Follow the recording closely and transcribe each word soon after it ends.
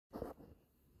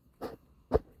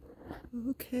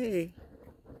Okay.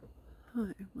 Huh,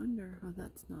 I wonder how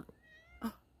that's not...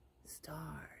 Oh,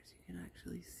 stars. You can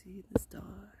actually see the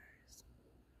stars.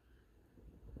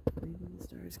 Maybe the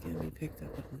stars can be picked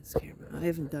up on this camera. I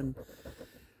haven't done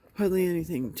hardly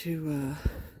anything to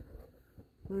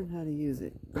learn how to use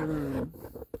it.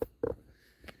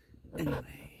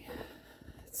 Anyway,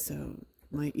 so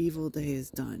my evil day is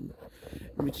done,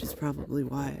 which is probably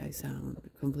why I sound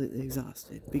completely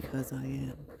exhausted, because I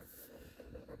am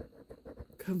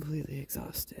completely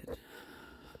exhausted.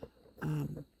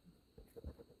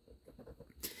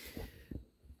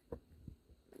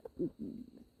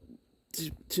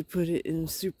 To put it in a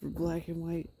super black and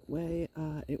white way,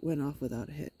 it went off without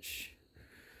a hitch.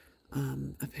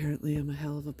 Apparently I'm a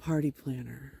hell of a party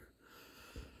planner.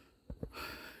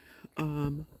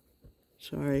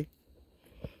 Sorry.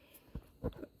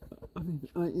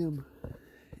 I am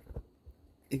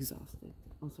exhausted.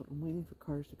 Also, I'm waiting for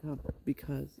cars to come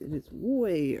because it is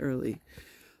way early.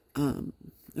 I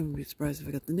wouldn't be surprised if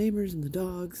I got the neighbors and the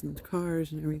dogs and the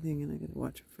cars and everything, and I gotta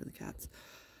watch for the cats.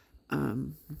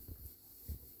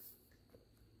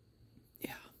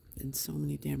 Yeah, and so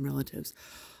many damn relatives.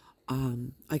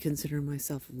 I consider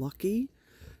myself lucky.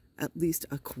 At least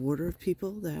a quarter of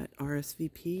people that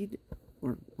RSVP'd,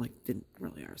 or like didn't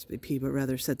really RSVP, but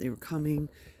rather said they were coming,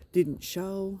 didn't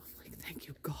show. Like, thank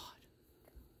you, God.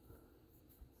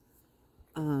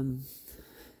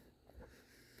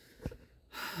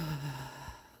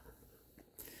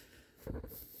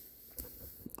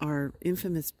 Our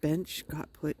infamous bench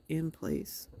got put in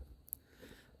place.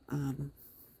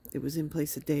 It was in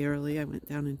place a day early. I went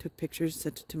down and took pictures,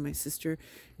 sent it to my sister,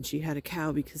 and she had a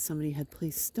cow because somebody had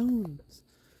placed stones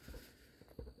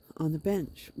on the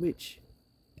bench, which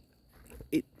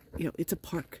it's a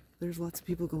park. There's lots of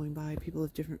people going by, people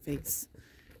of different faiths,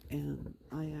 and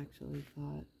I actually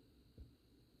thought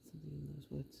something in those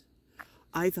woods.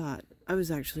 I was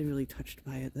actually really touched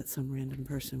by it that some random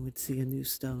person would see a new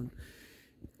stone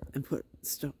and put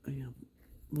stones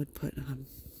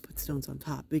on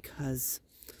top, because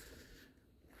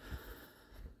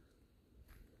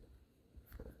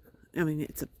I mean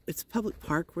it's a public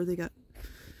park where they got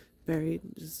buried.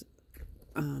 Just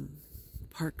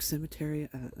park cemetery.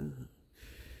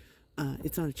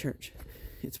 It's not a church.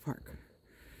 It's a park,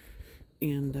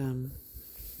 and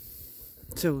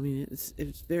so I mean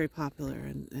it's very popular,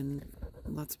 and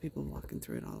lots of people walking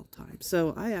through it all the time.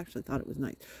 So I actually thought it was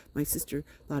nice. My sister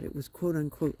thought it was quote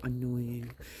unquote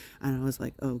annoying, and I was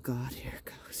like, oh God, here it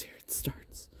goes, here it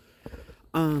starts.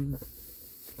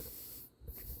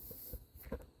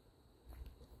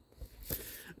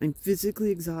 I'm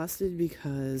physically exhausted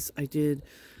because I did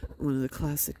one of the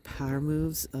classic power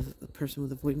moves of a person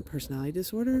with avoidant personality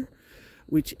disorder,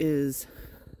 which is,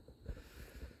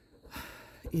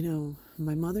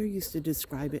 my mother used to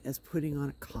describe it as putting on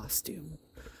a costume.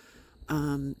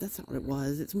 That's not what it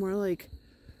was. It's more like,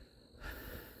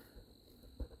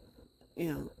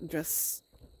 dress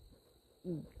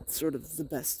sort of the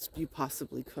best you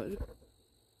possibly could.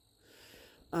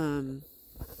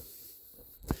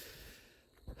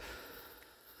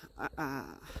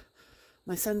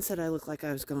 My son said I looked like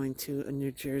I was going to a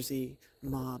New Jersey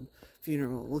mob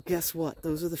funeral. Well, guess what?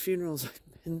 Those are the funerals I've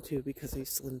been to because I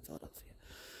used to live in Philadelphia.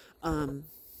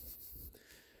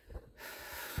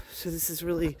 So this is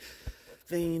really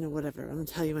vain or whatever. I'm going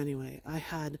to tell you anyway. I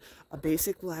had a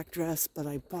basic black dress, but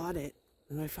I bought it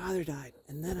when my father died.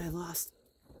 And then I lost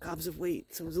gobs of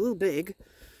weight. So it was a little big.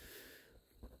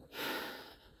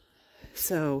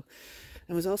 So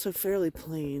it was also fairly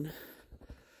plain.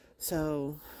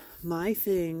 So my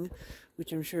thing,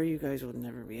 which I'm sure you guys will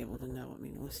never be able to know, I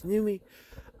mean, unless you knew me,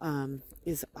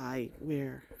 is I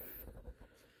wear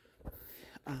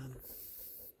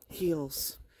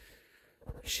heels,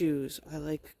 shoes. I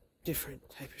like different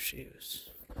type of shoes.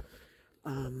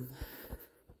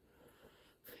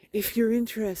 If you're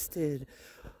interested,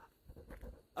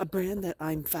 a brand that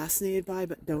I'm fascinated by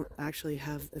but don't actually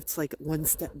have, it's like one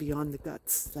step beyond the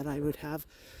guts that I would have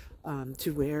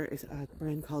to wear, is a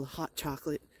brand called Hot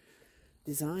Chocolate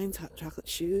Designs, Hot Chocolate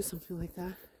Shoes, something like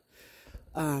that.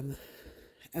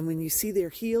 And when you see their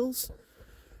heels,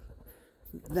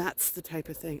 that's the type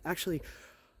of thing. Actually,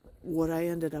 what I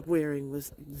ended up wearing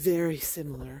was very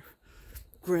similar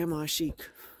grandma chic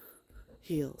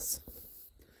heels.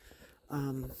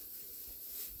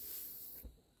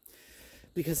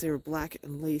 Because they were black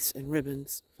and lace and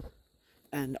ribbons,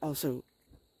 and also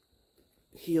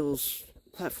heels,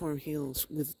 platform heels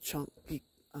with chunky,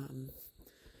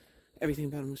 everything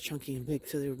about them was chunky and big,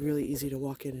 so they were really easy to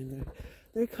walk in, and they're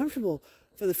very comfortable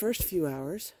for the first few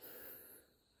hours.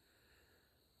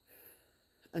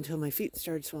 until my feet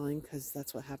started swelling, because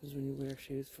that's what happens when you wear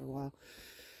shoes for a while.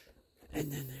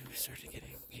 And then they started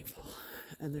getting painful,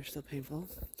 and they're still painful.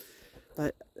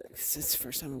 But it's the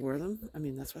first time I wore them. I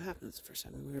mean, that's what happens. The first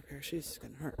time I wear a pair of shoes, it's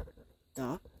going to hurt.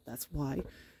 Duh. That's why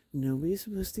nobody's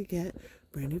supposed to get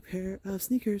a brand new pair of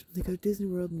sneakers when they go to Disney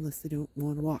World unless they don't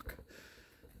want to walk.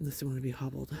 Unless they want to be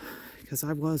hobbled. Because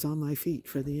I was on my feet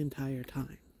for the entire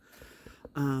time.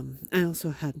 I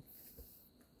also had...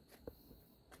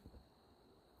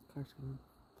 Car's coming.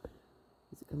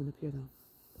 Is it coming up here, though?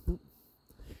 Nope.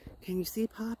 Can you see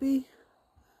Poppy?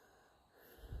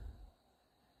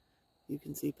 You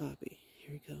can see Poppy.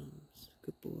 Here he comes.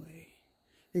 Good boy.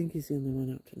 I think he's the only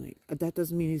one out tonight. That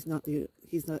doesn't mean he's not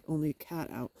only a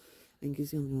cat out. I think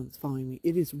he's the only one that's following me.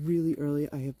 It is really early.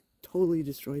 I have totally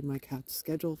destroyed my cat's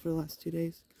schedule for the last 2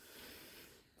 days.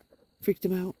 Freaked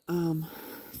him out.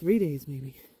 3 days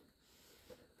maybe.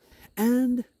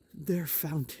 And their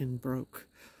fountain broke.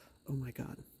 Oh my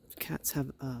god. Cats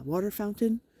have a water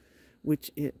fountain,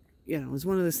 which was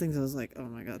one of those things I was like, oh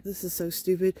my god, this is so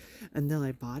stupid. And then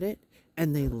I bought it,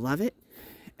 and they love it,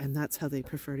 and that's how they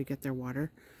prefer to get their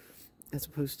water, as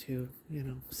opposed to,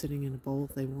 sitting in a bowl.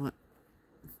 They want,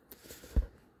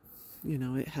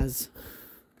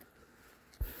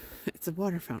 it's a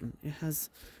water fountain. It has,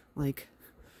 like,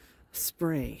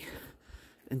 spray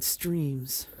and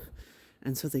streams,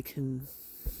 and so they can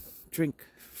drink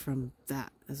from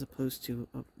that as opposed to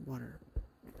a water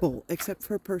bowl, except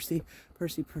for Percy.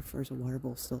 Percy prefers a water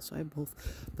bowl still, so I have both.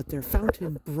 But their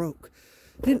fountain broke.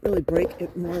 It didn't really break,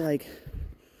 it more like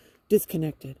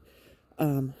disconnected.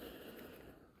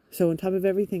 So on top of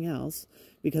everything else,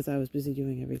 because I was busy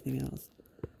doing everything else,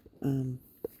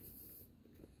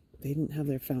 they didn't have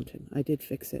their fountain. I did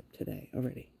fix it today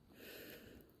already.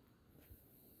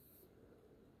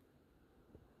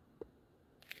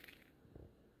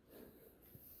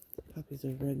 Puppies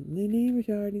over in the neighbor's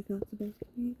yard. He's not supposed to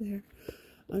be there.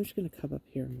 I'm just going to come up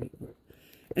here and wait more.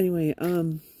 Anyway,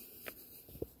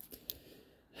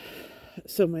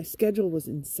 so my schedule was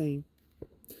insane.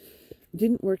 It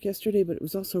didn't work yesterday, but it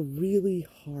was also really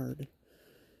hard,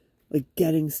 like,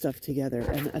 getting stuff together.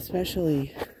 And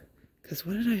especially, because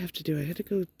what did I have to do? I had to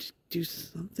go do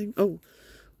something. Oh,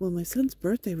 well, my son's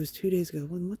birthday was 2 days ago.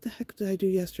 Well, what the heck did I do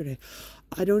yesterday?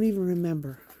 I don't even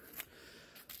remember.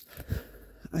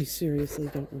 I seriously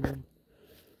don't remember.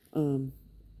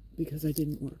 Because I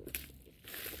didn't work.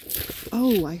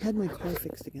 Oh, I had my car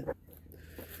fixed again.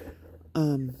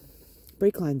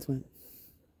 Brake lines went.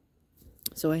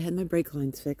 So I had my brake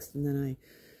lines fixed, and then I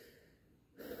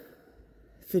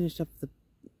finished up the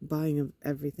buying of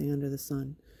everything under the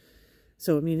sun.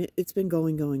 So, I mean, it's been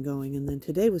going. And then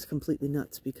today was completely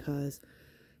nuts because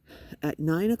at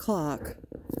 9 o'clock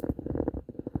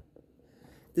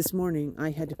this morning,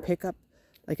 I had to pick up,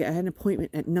 like, I had an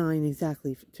appointment at 9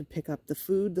 exactly to pick up the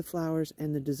food, the flowers,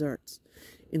 and the desserts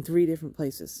in 3 different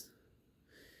places.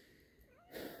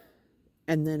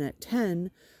 And then at 10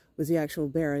 was the actual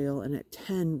burial, and at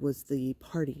 10 was the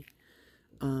party.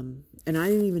 And I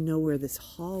didn't even know where this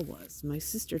hall was. My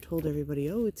sister told everybody,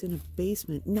 oh, it's in a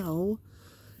basement. No,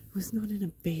 it was not in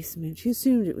a basement. She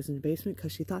assumed it was in a basement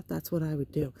because she thought that's what I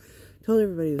would do. Told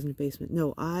everybody it was in a basement.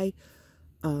 No, I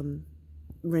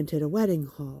rented a wedding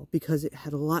hall because it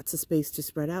had lots of space to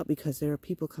spread out because there are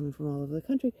people coming from all over the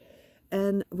country.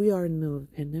 And we are in the middle of a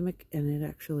pandemic, and it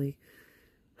actually...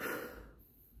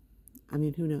 I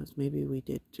mean, who knows? Maybe we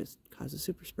did just cause a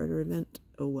super spreader event.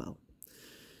 Oh, well.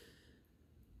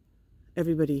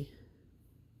 Everybody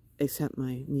except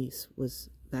my niece was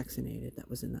vaccinated that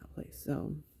was in that place.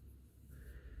 So,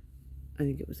 I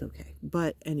think it was okay.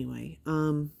 But anyway,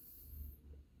 and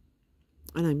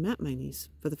I met my niece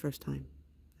for the first time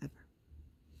ever.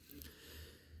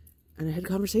 And I had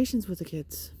conversations with the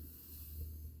kids.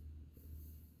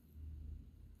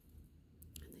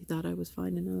 They thought I was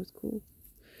fine and I was cool.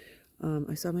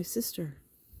 I saw my sister.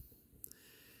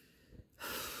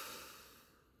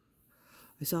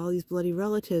 I saw all these bloody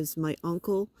relatives. My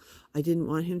uncle, I didn't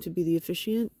want him to be the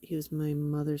officiant. He was my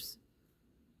mother's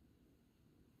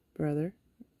brother.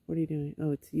 What are you doing?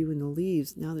 Oh, it's you and the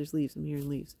leaves. Now there's leaves. I'm hearing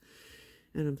leaves.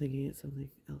 And I'm thinking it's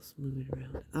something else moving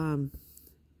around.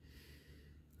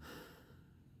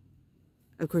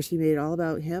 Of course, he made it all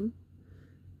about him.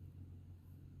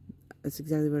 That's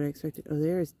exactly what I expected. Oh,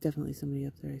 there is definitely somebody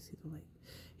up there. I see the light.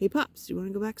 Hey, Pops, do you want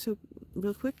to go back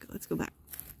real quick? Let's go back.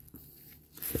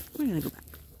 We're going to go back.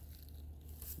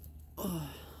 Oh.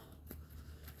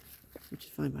 Which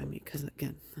is fine by me, because,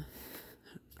 again,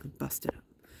 I'm busted up.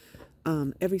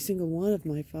 Every single one of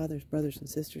my father's brothers and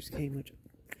sisters came, which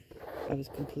I was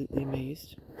completely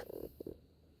amazed.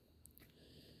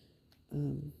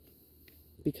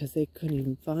 because they couldn't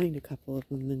even find a couple of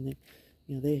them, and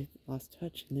they had lost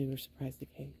touch, and they were surprised they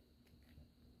came.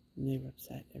 And they were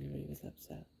upset. Everybody was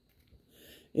upset.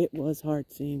 It was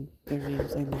hard seeing their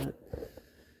names on that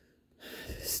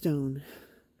stone.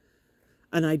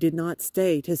 And I did not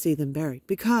stay to see them buried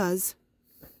because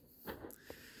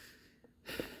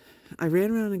I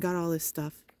ran around and got all this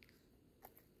stuff.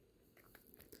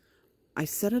 I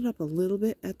set it up a little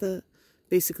bit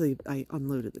basically I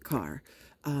unloaded the car.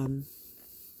 And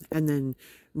then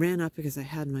ran up because I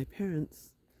had my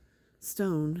parents'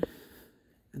 stone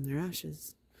and their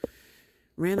ashes.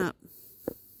 Ran up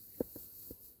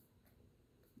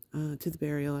to the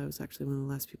burial. I was actually one of the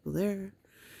last people there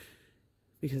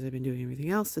because I've been doing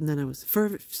everything else. And then I was the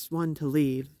first one to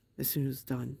leave as soon as it was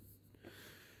done.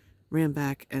 Ran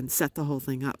back and set the whole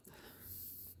thing up.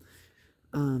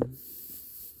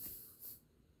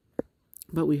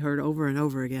 But we heard over and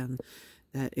over again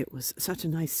that it was such a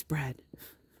nice spread.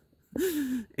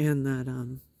 And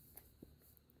that,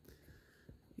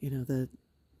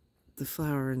 the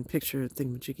flower and picture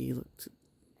thingamajiggy looked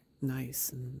nice,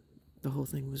 and the whole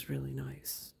thing was really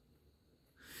nice.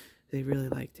 They really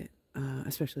liked it,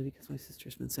 especially because my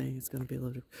sister's been saying it's going to be a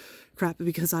load of crap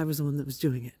because I was the one that was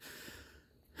doing it.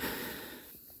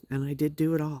 And I did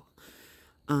do it all.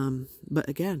 But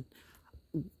again,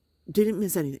 didn't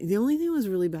miss anything. The only thing that was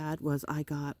really bad was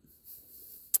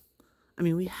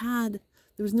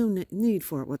there was no need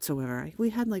for it whatsoever.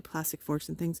 We had like plastic forks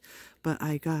and things, but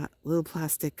I got little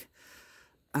plastic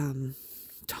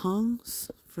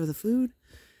tongs for the food,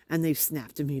 and they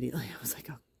snapped immediately. I was like,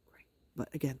 oh, great. But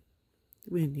again,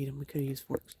 we didn't need them. We could have used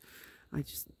forks. I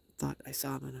just thought I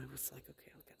saw them, and I was like,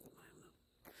 okay, I'll get them. I don't know.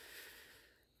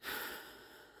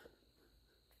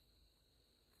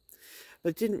 But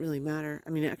it didn't really matter. I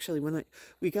mean, actually, when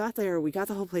we got there, we got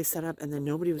the whole place set up, and then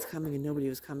nobody was coming,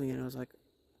 and I was like,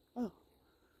 oh.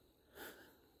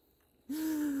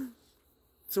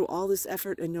 So all this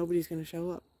effort, and nobody's going to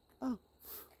show up.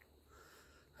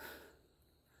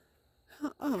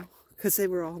 Oh, because they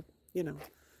were all,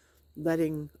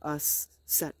 letting us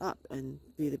set up and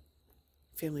be the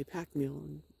family pack mule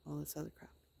and all this other crap.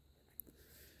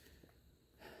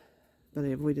 But I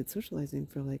avoided socializing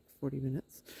for like 40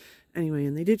 minutes. Anyway,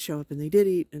 and they did show up and they did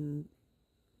eat. And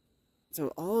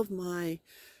so all of my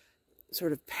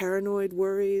sort of paranoid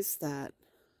worries that,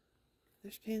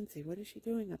 there's Pansy, what is she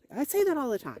doing up here? I say that all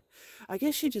the time. I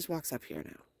guess she just walks up here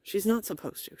now. She's not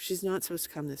supposed to. She's not supposed to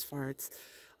come this far. It's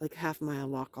like a half-mile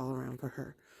walk all around for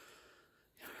her.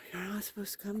 You're not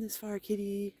supposed to come this far,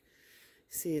 kitty.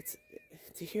 See,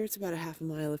 to here it's about a half a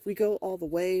mile. If we go all the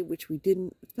way, which we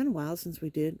didn't, it's been a while since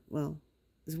we did. Well,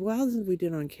 it's a while since we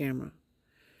did on camera.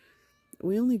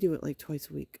 We only do it like twice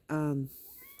a week.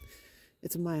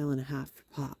 It's 1.5 miles for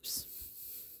Pops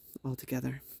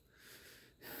altogether.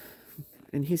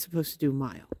 And he's supposed to do a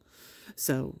mile.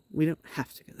 So we don't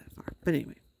have to go that far. But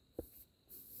anyway,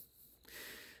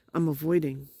 I'm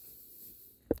avoiding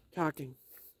talking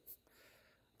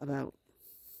about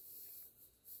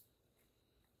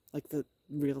like the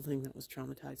real thing that was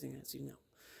traumatizing, as you know.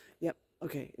 Yep,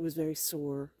 okay, it was very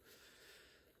sore.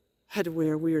 Had to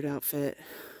wear a weird outfit.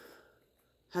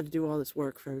 Had to do all this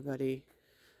work for everybody.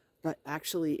 But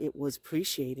actually, it was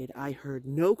appreciated. I heard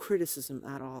no criticism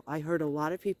at all. I heard a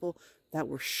lot of people that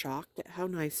were shocked at how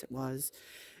nice it was.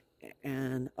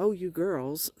 And, oh, you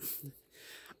girls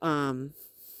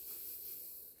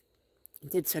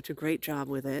did such a great job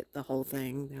with it, the whole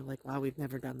thing. They're like, wow, we've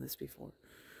never done this before.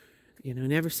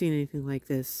 Never seen anything like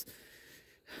this.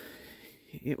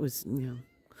 It was,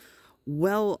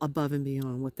 well above and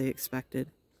beyond what they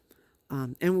expected.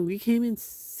 And we came in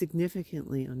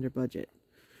significantly under budget.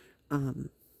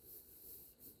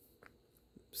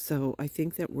 So I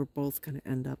think that we're both going to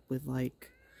end up with like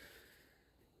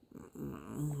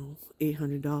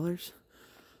 $800.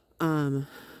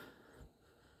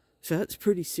 So that's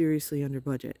pretty seriously under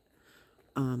budget.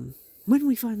 When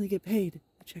we finally get paid,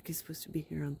 the check is supposed to be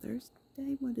here on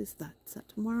Thursday. What is that? Is that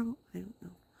tomorrow? I don't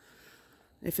know.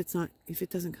 If it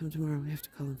doesn't come tomorrow, I have to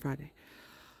call on Friday.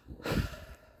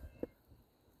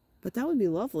 But that would be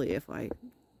lovely if I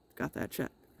got that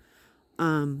check.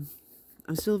 I'm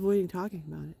still avoiding talking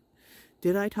about it.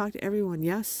 Did I talk to everyone?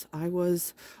 Yes, I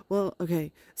was. Well,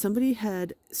 okay. Somebody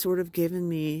had sort of given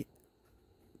me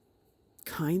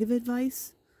kind of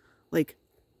advice. Like,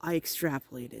 I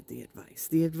extrapolated the advice.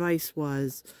 The advice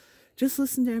was, just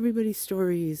listen to everybody's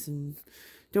stories and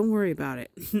don't worry about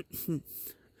it.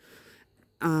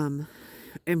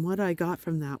 And what I got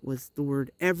from that was the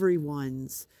word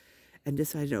everyone's, and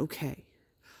decided, okay,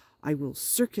 I will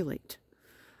circulate.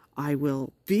 I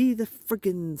will be the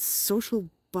friggin' social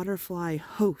butterfly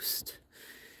host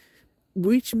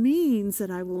which means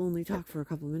that I will only talk for a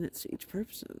couple minutes to each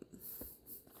person.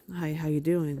 Hi, how you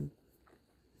doing?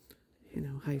 You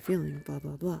know, how you feeling? Blah,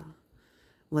 blah, blah.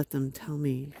 Let them tell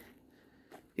me.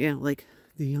 Yeah, like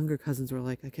the younger cousins were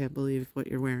like, I can't believe what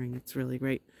you're wearing. It's really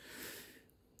great.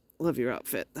 Love your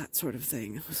outfit, that sort of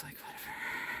thing. I was like, whatever.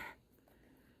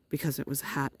 Because it was a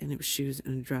hat and it was shoes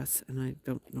and a dress, and I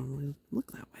don't normally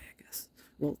look that way, I guess.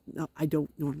 Well, no, I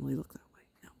don't normally look that way.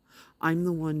 No. I'm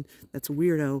the one that's a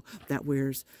weirdo that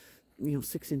wears,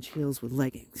 6-inch heels with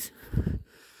leggings.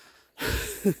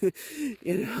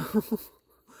 You know?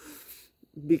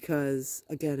 Because,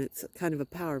 again, it's kind of a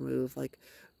power move. Like,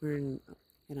 we're in,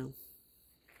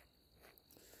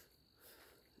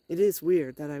 it is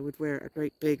weird that I would wear a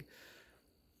great big,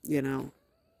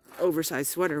 oversized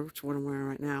sweater, which is what I'm wearing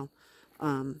right now,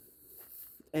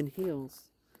 and heels.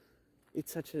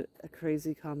 It's such a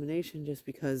crazy combination, just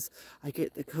because I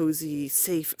get the cozy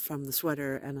safe from the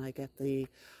sweater, and I get the,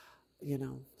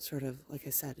 sort of, like I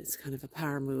said, it's kind of a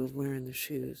power move wearing the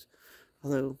shoes.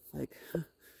 Although, like,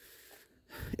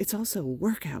 it's also a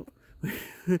workout.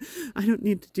 I don't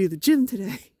need to do the gym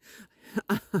today.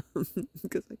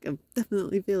 Because I can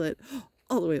definitely feel it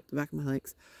all the way up the back of my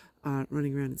legs,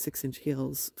 running around in 6-inch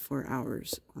heels for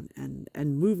hours on end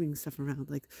and moving stuff around.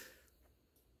 Like,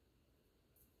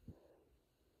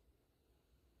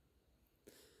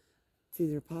 it's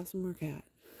either a possum or a cat.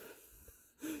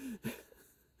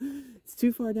 It's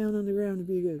too far down on the ground to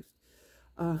be a ghost.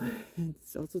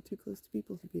 It's also too close to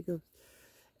people to be a ghost.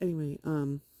 Anyway,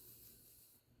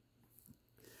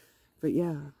 but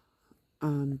yeah,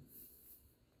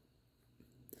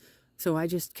 so I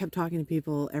just kept talking to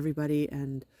people, everybody,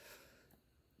 and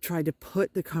tried to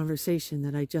put the conversation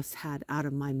that I just had out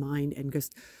of my mind and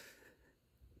just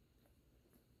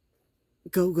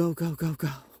go, go, go, go, go.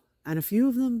 And a few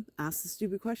of them asked the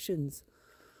stupid questions.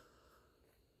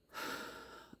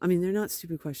 I mean, they're not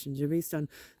stupid questions. They're based on,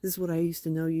 this is what I used to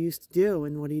know you used to do,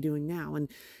 and what are you doing now? And,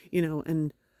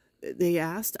 and they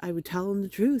asked, I would tell them the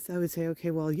truth. I would say, okay,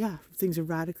 well, yeah, things are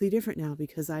radically different now,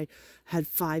 because I had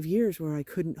 5 years where I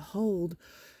couldn't hold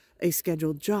a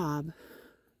scheduled job,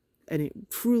 and it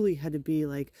truly had to be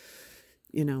like,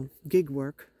 gig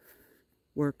work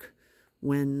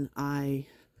when I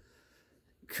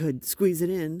could squeeze it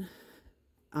in,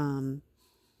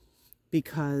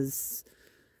 because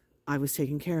I was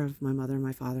taking care of my mother,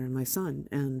 my father, and my son,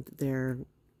 and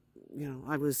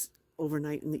I was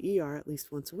overnight in the ER at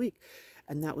least once a week,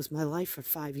 and that was my life for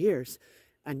 5 years,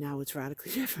 and now it's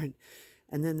radically different.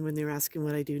 And then when they're asking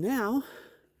what I do now,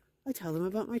 I tell them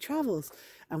about my travels,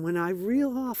 and when I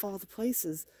reel off all the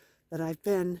places that I've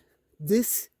been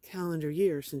this calendar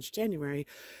year since January,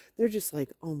 they're just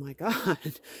like, oh my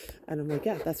God. And I'm like,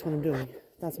 yeah, that's what I'm doing.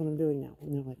 That's what I'm doing now.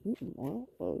 And they're like, well,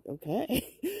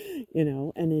 okay.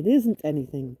 And it isn't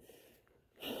anything.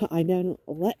 I don't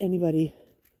let anybody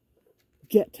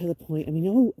get to the point. I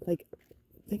mean, like,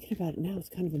 thinking about it now, it's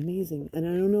kind of amazing. And I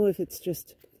don't know if it's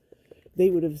just they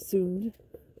would have assumed,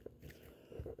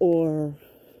 or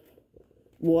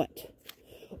what,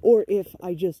 or if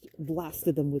I just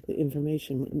blasted them with the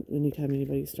information. Anytime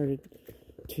anybody started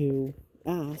to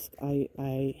ask,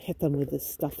 I hit them with this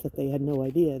stuff that they had no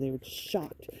idea. They were just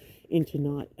shocked into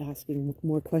not asking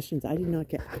more questions. I did not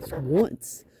get asked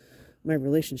once my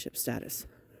relationship status.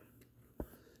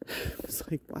 It was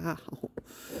like, wow,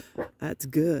 that's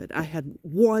good. I had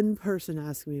one person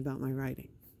ask me about my writing,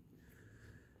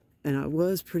 and I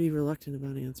was pretty reluctant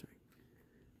about answering,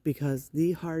 because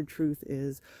the hard truth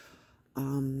is,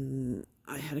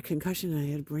 I had a concussion,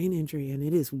 I had a brain injury, and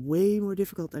it is way more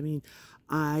difficult. I mean,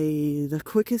 the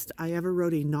quickest I ever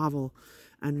wrote a novel,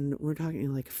 and we're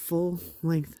talking like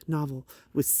full-length novel,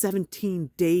 was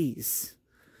 17 days,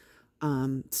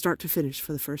 start to finish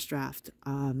for the first draft.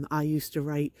 I used to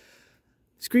write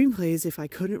screenplays. If I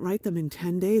couldn't write them in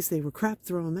 10 days, they were crap,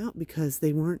 throw them out, because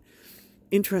they weren't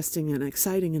interesting and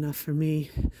exciting enough for me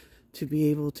to be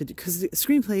able to do, because the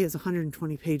screenplay is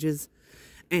 120 pages,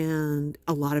 and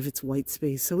a lot of it's white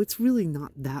space, so it's really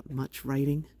not that much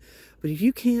writing. But if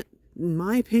you can't, in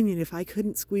my opinion, if I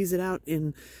couldn't squeeze it out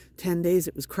in 10 days,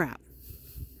 it was crap.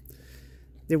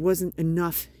 There wasn't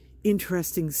enough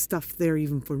interesting stuff there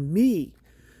even for me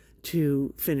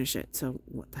to finish it, so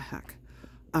what the heck.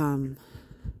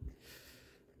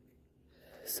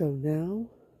 So now,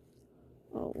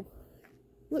 oh,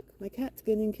 look, my cat's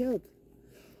getting killed.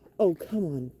 Oh, come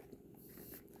on.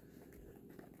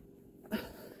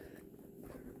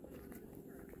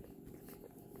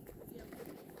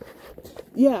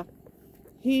 Yeah,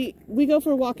 we go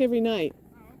for a walk every night.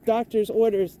 Doctor's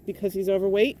orders, because he's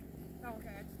overweight. Oh, okay.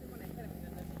 I just didn't want to hit him.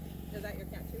 Is that your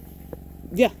cat too?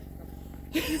 Yeah.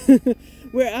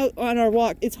 We're out on our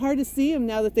walk. It's hard to see them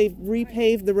now that they've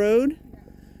repaved the road.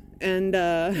 And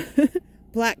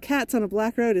black cats on a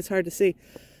black road is hard to see.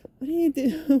 What are you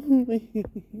doing?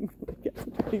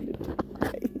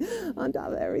 On top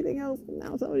of everything else,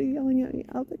 now somebody's yelling at me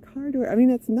out the car door. I mean,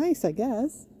 that's nice, I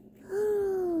guess.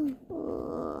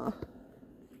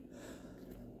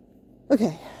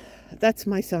 Okay, that's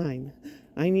my sign.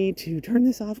 I need to turn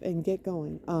this off and get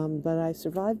going. But I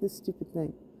survived this stupid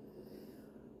thing.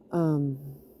 And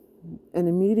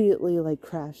immediately like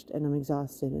crashed, and I'm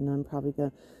exhausted, and I'm probably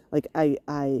gonna I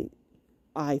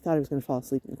thought I was gonna fall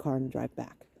asleep in the car and drive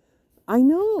back. I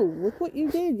know, look what you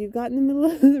did. You got in the middle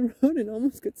of the road and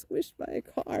almost got squished by a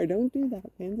car. Don't do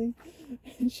that, Pansy.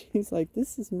 And she's like,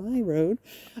 this is my road.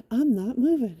 I'm not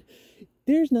moving.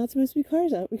 There's not supposed to be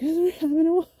cars out because we're having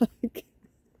a walk.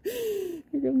 Here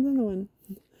comes another one.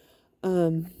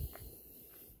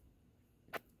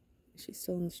 Is she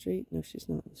still in the street? No, she's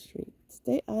not in the street.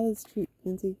 Stay out of the street,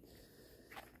 Pansy.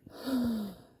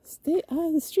 Stay out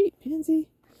of the street, Pansy.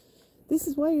 This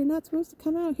is why you're not supposed to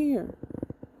come out here.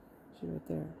 She's right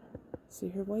there. See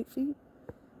her white feet?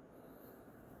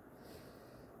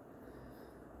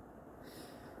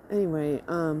 Anyway,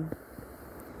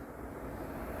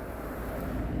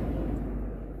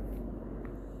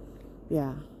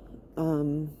 yeah.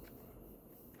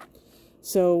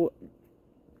 So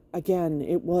again,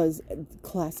 it was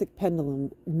classic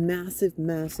pendulum, massive,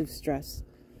 massive stress.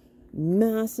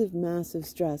 Massive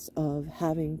stress of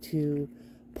having to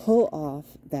pull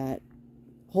off that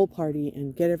whole party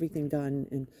and get everything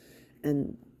done,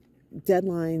 and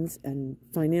deadlines and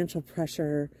financial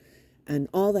pressure and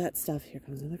all that stuff. Here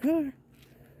comes another car.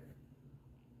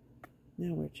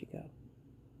 Now where'd she go?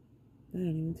 I don't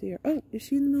even see her. Oh, is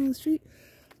she in the middle of the street?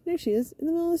 There she is, in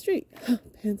the middle of the street.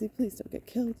 Pansy, please don't get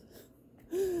killed.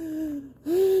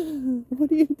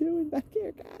 What are you doing back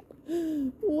here, cat?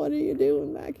 What are you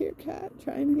doing back here, cat?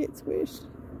 Trying to get squished?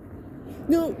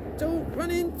 No, don't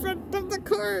run in front of the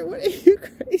car. What are you,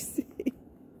 crazy?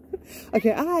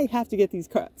 Okay, I have to get these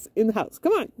cats in the house.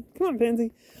 Come on,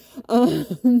 Pansy.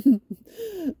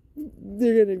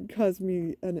 They're gonna cause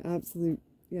me an absolute,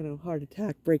 heart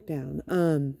attack breakdown.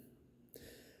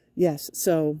 Yes.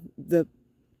 So the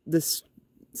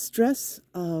stress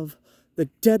of the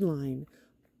deadline,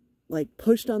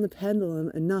 pushed on the pendulum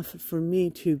enough for me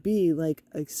to be like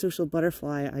a social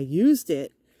butterfly. I used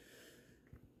it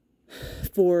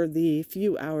for the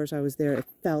few hours I was there. It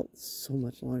felt so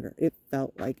much longer. It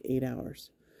felt like 8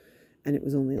 hours, and it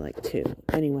was only like 2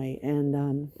 anyway. And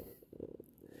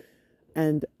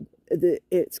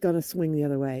it's gonna swing the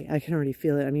other way. I can already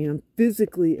feel it. I mean, I'm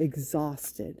physically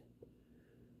exhausted.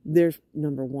 There's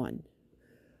number one,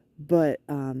 but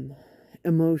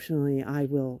emotionally,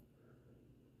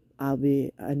 I'll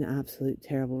be an absolute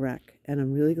terrible wreck. And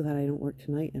I'm really glad I don't work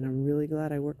tonight. And I'm really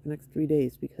glad I work the next 3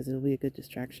 days, because it'll be a good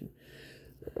distraction.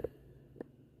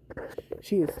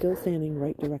 She is still standing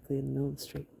right directly in the middle of the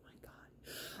street. Oh my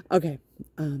God. Okay.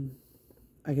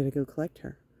 I gotta go collect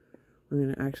her. I'm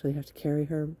gonna actually have to carry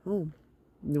her home.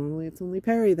 Normally it's only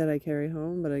Perry that I carry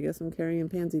home, but I guess I'm carrying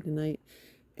Pansy tonight.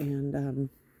 And,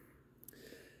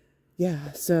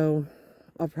 yeah, so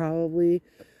I'll probably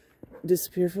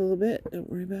disappear for a little bit. Don't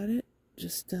worry about it.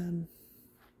 Just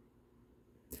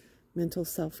mental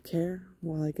self-care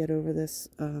while I get over this.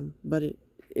 But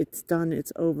it's done.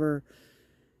 It's over.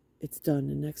 It's done.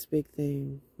 The next big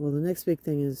thing. Well, the next big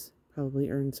thing is probably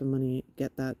earn some money,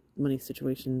 get that money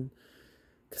situation,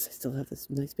 because I still have this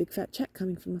nice big fat check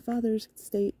coming from my father's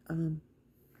estate.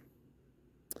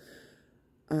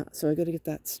 So I got to get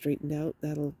that straightened out.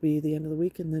 That'll be the end of the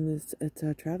week, and then it's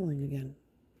traveling again.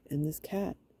 And this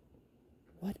cat.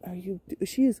 What are you doing?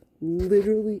 She is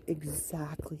literally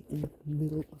exactly in the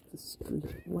middle of the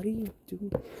street. What are you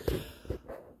doing?